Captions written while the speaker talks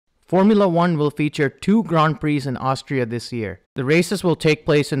Formula One will feature 2 Grand Prix in Austria this year. The races will take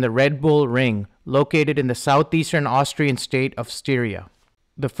place in the Redbull Ring, located in the southeastern Austrian state of Styria.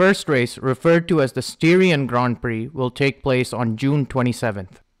 The first race, referred to as the Styrian Grand Prix, will take place on June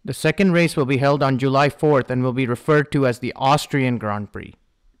 27th. The second race will be held on July 4th and will be referred to as the Austrian Grand Prix.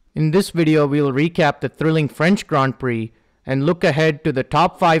 In this video, we will recap the thrilling French Grand Prix and look ahead to the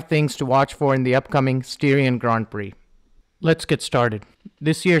top 5 things to watch for in the upcoming Styrian Grand Prix. Let's get started.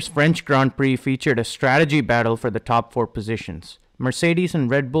 This year's French Grand Prix featured a strategy battle for the top 4 positions. Mercedes and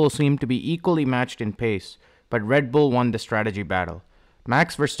Red Bull seemed to be equally matched in pace, but Red Bull won the strategy battle.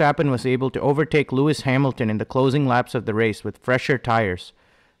 Max Verstappen was able to overtake Lewis Hamilton in the closing laps of the race with fresher tires,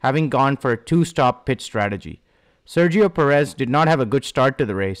 having gone for a 2-stop pit strategy. Sergio Perez did not have a good start to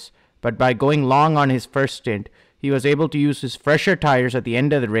the race, but by going long on his first stint, he was able to use his fresher tires at the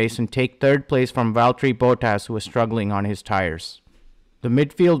end of the race and take third place from Valtteri Bottas, who was struggling on his tires. The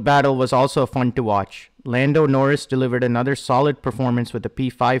midfield battle was also fun to watch. Lando Norris delivered another solid performance with a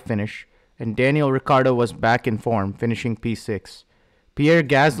P5 finish, and Daniel Ricciardo was back in form, finishing P6. Pierre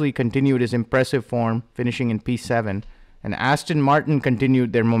Gasly continued his impressive form, finishing in P7, and Aston Martin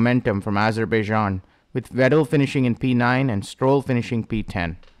continued their momentum from Azerbaijan, with Vettel finishing in P9 and Stroll finishing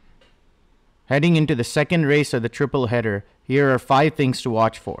P10. Heading into the second race of the triple header, here are 5 things to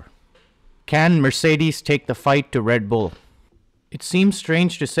watch for. Can Mercedes take the fight to Red Bull? It seems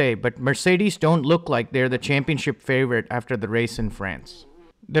strange to say, but Mercedes don't look like they're the championship favorite after the race in France.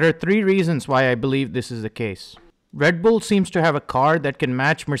 There are 3 reasons why I believe this is the case. Red Bull seems to have a car that can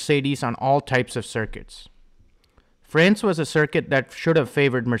match Mercedes on all types of circuits. France was a circuit that should have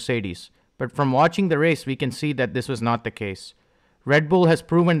favored Mercedes, but from watching the race we can see that this was not the case. Red Bull has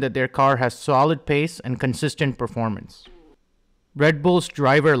proven that their car has solid pace and consistent performance. Red Bull's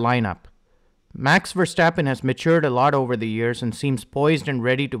driver lineup. Max Verstappen has matured a lot over the years and seems poised and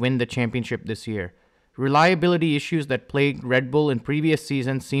ready to win the championship this year. Reliability issues that plagued Red Bull in previous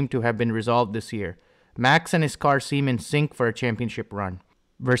seasons seem to have been resolved this year. Max and his car seem in sync for a championship run.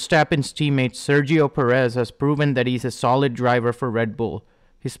 Verstappen's teammate Sergio Perez has proven that he's a solid driver for Red Bull.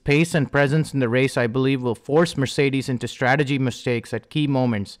 His pace and presence in the race, I believe, will force Mercedes into strategy mistakes at key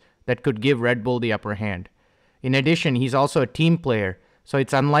moments that could give Red Bull the upper hand. In addition, he's also a team player, so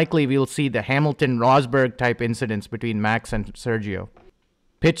it's unlikely we'll see the Hamilton-Rosberg type incidents between Max and Sergio.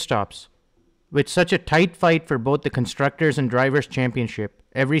 Pit stops. With such a tight fight for both the Constructors and Drivers' Championship,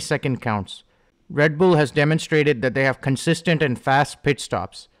 every second counts. Red Bull has demonstrated that they have consistent and fast pit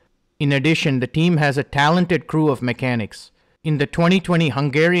stops. In addition, the team has a talented crew of mechanics. In the 2020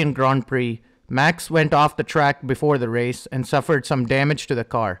 Hungarian Grand Prix, Max went off the track before the race and suffered some damage to the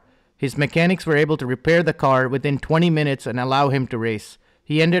car. His mechanics were able to repair the car within 20 minutes and allow him to race.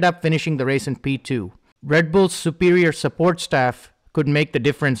 He ended up finishing the race in P2. Red Bull's superior support staff could make the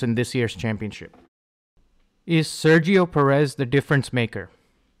difference in this year's championship. Is Sergio Perez the difference maker?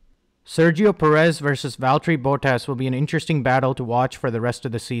 Sergio Perez versus Valtteri Bottas will be an interesting battle to watch for the rest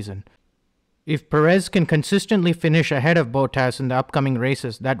of the season. If Perez can consistently finish ahead of Bottas in the upcoming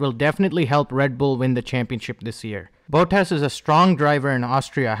races, that will definitely help Red Bull win the championship this year. Bottas is a strong driver in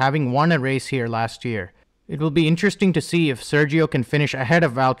Austria, having won a race here last year. It will be interesting to see if Sergio can finish ahead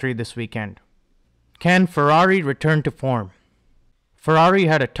of Valtteri this weekend. Can Ferrari return to form? Ferrari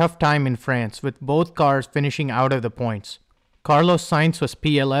had a tough time in France, with both cars finishing out of the points. Carlos Sainz was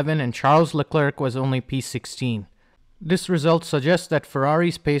P11 and Charles Leclerc was only P16. This result suggests that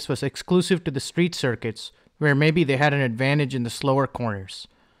Ferrari's pace was exclusive to the street circuits, where maybe they had an advantage in the slower corners.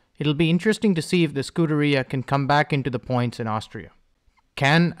 It'll be interesting to see if the Scuderia can come back into the points in Austria.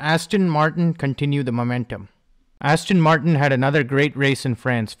 Can Aston Martin continue the momentum? Aston Martin had another great race in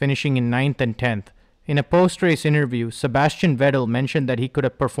France, finishing in 9th and 10th. In a post-race interview, Sebastian Vettel mentioned that he could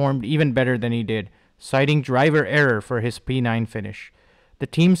have performed even better than he did, citing driver error for his P9 finish. The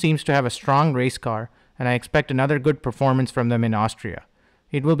team seems to have a strong race car, and I expect another good performance from them in Austria.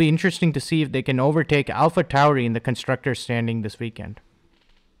 It will be interesting to see if they can overtake AlphaTauri in the constructors' standing this weekend.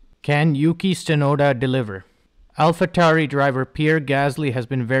 Can Yuki Sanoda deliver? AlphaTauri driver Pierre Gasly has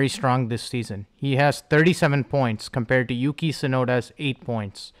been very strong this season. He has 37 points compared to Yuki Tsunoda's 8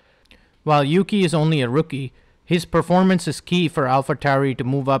 points. While Yuki is only a rookie, his performance is key for AlphaTauri to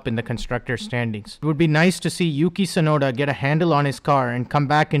move up in the constructors' standings. It would be nice to see Yuki Tsunoda get a handle on his car and come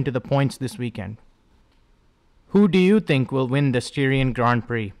back into the points this weekend. Who do you think will win the Styrian Grand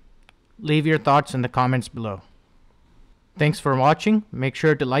Prix? Leave your thoughts in the comments below. Thanks for watching. Make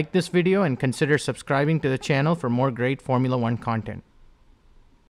sure to like this video and consider subscribing to the channel for more great Formula One content.